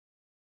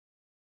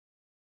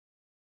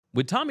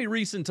With Tommy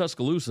Rees in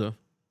Tuscaloosa,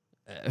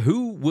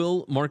 who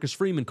will Marcus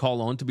Freeman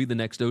call on to be the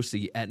next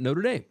OC at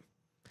Notre Dame?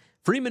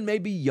 Freeman may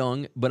be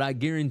young, but I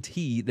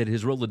guarantee that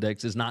his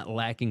roladex is not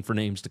lacking for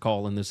names to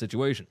call in this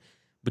situation.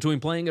 Between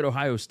playing at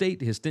Ohio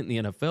State, his stint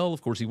in the NFL,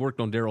 of course, he worked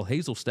on Darrell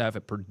Hazel's staff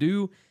at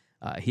Purdue.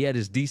 He had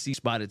his DC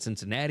spot at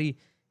Cincinnati.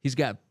 He's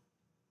got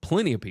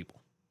plenty of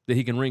people that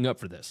he can ring up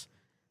for this.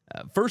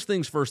 First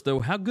things first, though,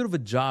 how good of a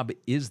job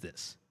is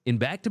this? In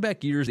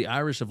back-to-back years, the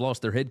Irish have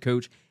lost their head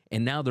coach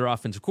and now their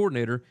offensive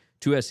coordinator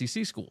to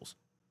SEC schools.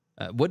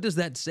 What does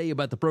that say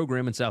about the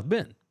program in South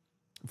Bend?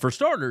 For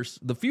starters,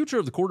 the future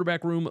of the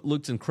quarterback room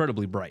looks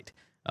incredibly bright.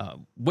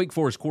 Wake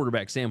Forest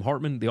quarterback Sam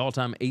Hartman, the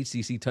all-time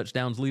ACC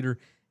touchdowns leader,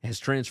 has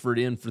transferred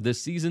in for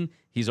this season.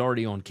 He's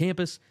already on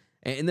campus.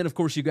 And then, of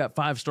course, you've got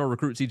five-star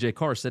recruit CJ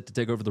Carr set to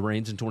take over the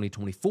reins in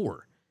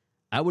 2024.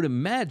 I would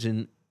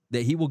imagine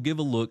that he will give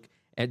a look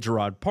at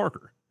Gerard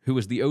Parker, who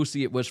was the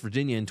OC at West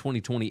Virginia in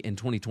 2020 and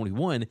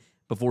 2021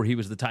 before he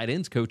was the tight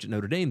ends coach at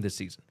Notre Dame this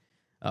season.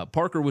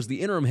 Parker was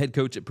the interim head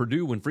coach at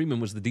Purdue when Freeman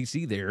was the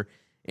DC there,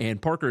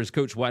 and Parker has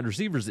coached wide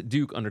receivers at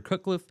Duke under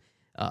Cutcliffe,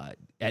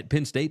 at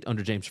Penn State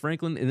under James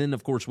Franklin, and then,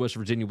 of course, West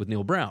Virginia with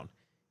Neil Brown.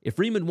 If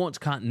Freeman wants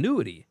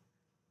continuity,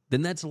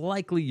 then that's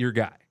likely your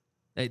guy.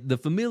 The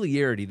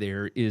familiarity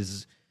there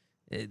is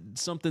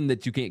something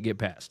that you can't get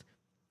past.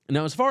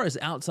 Now, as far as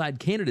outside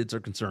candidates are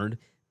concerned,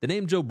 the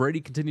name Joe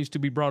Brady continues to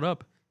be brought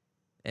up.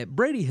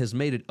 Brady has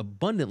made it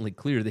abundantly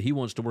clear that he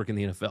wants to work in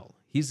the NFL.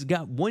 He's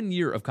got 1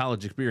 year of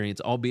college experience,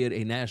 albeit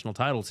a national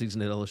title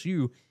season at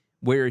LSU,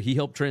 where he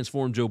helped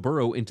transform Joe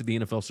Burrow into the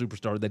NFL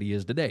superstar that he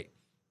is today.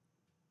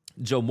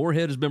 Joe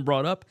Moorhead has been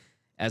brought up.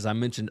 As I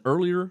mentioned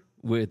earlier,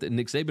 with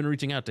Nick Saban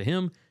reaching out to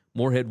him,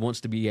 Moorhead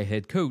wants to be a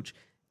head coach.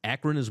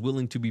 Akron is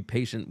willing to be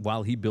patient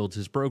while he builds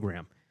his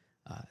program.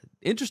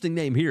 Interesting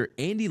name here,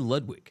 Andy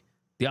Ludwig,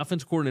 the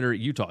offensive coordinator at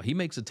Utah. He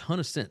makes a ton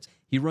of sense.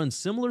 He runs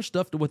similar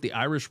stuff to what the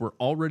Irish were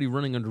already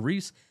running under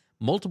Rees.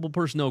 Multiple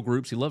personnel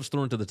groups. He loves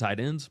throwing to the tight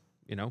ends.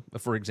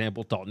 For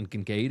example, Dalton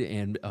Kincaid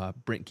and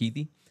Brent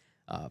Keithy.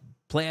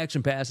 Play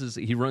action passes.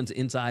 He runs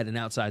inside and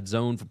outside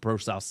zone for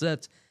pro-style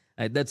sets.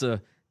 That's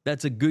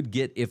a good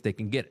get if they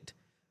can get it.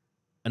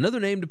 Another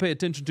name to pay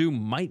attention to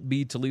might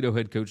be Toledo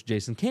head coach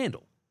Jason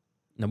Candle.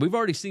 Now, we've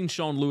already seen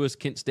Sean Lewis,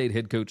 Kent State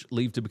head coach,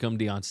 leave to become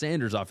Deion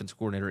Sanders' offensive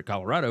coordinator at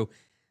Colorado,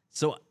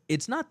 so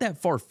it's not that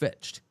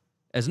far-fetched,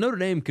 as Notre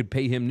Dame could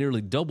pay him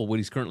nearly double what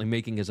he's currently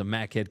making as a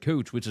MAC head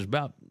coach, which is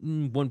about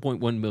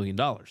 $1.1 million.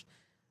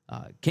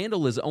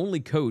 Candle is only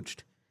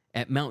coached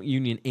at Mount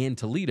Union and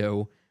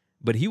Toledo,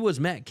 but he was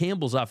Matt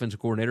Campbell's offensive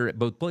coordinator at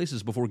both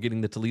places before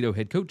getting the Toledo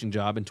head coaching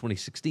job in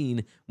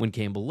 2016 when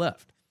Campbell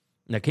left.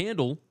 Now,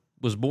 Candle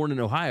was born in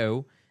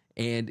Ohio,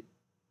 and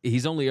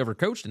he's only ever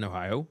coached in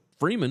Ohio.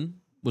 Freeman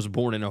was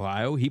born in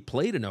Ohio. He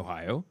played in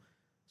Ohio.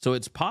 So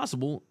it's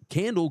possible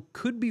Candle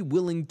could be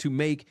willing to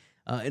make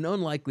an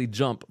unlikely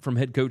jump from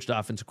head coach to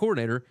offensive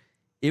coordinator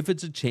if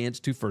it's a chance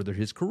to further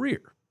his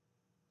career.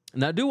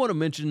 Now, I do want to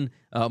mention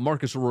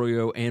Marcus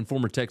Arroyo and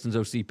former Texans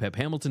OC Pep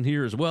Hamilton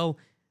here as well,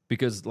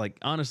 because,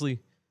 honestly,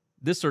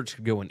 this search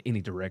could go in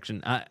any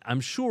direction.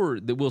 I'm sure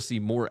that we'll see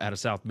more out of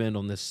South Bend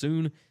on this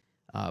soon,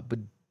 but,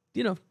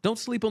 don't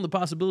sleep on the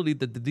possibility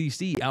that the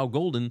DC, Al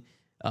Golden,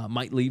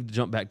 might leave to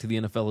jump back to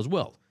the NFL as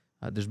well.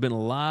 There's been a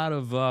lot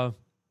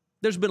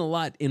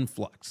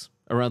influx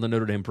around the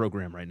Notre Dame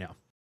program right now.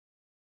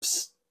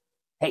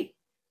 Hey,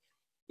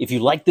 if you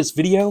like this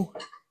video,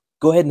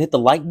 go ahead and hit the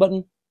like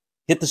button,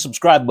 hit the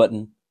subscribe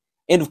button,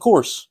 and of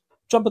course,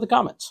 jump in the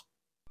comments.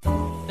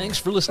 Thanks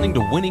for listening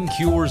to Winning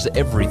Cures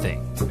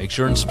Everything. Make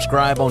sure and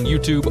subscribe on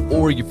YouTube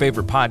or your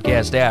favorite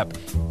podcast app,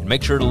 and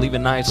make sure to leave a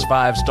nice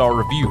 5-star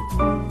review.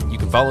 You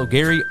can follow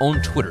Gary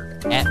on Twitter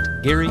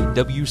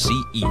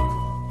 @GaryWCE,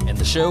 and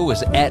the show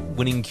is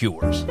 @Winning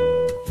Cures.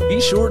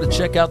 Be sure to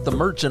check out the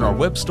merch in our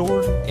web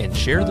store and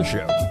share the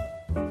show.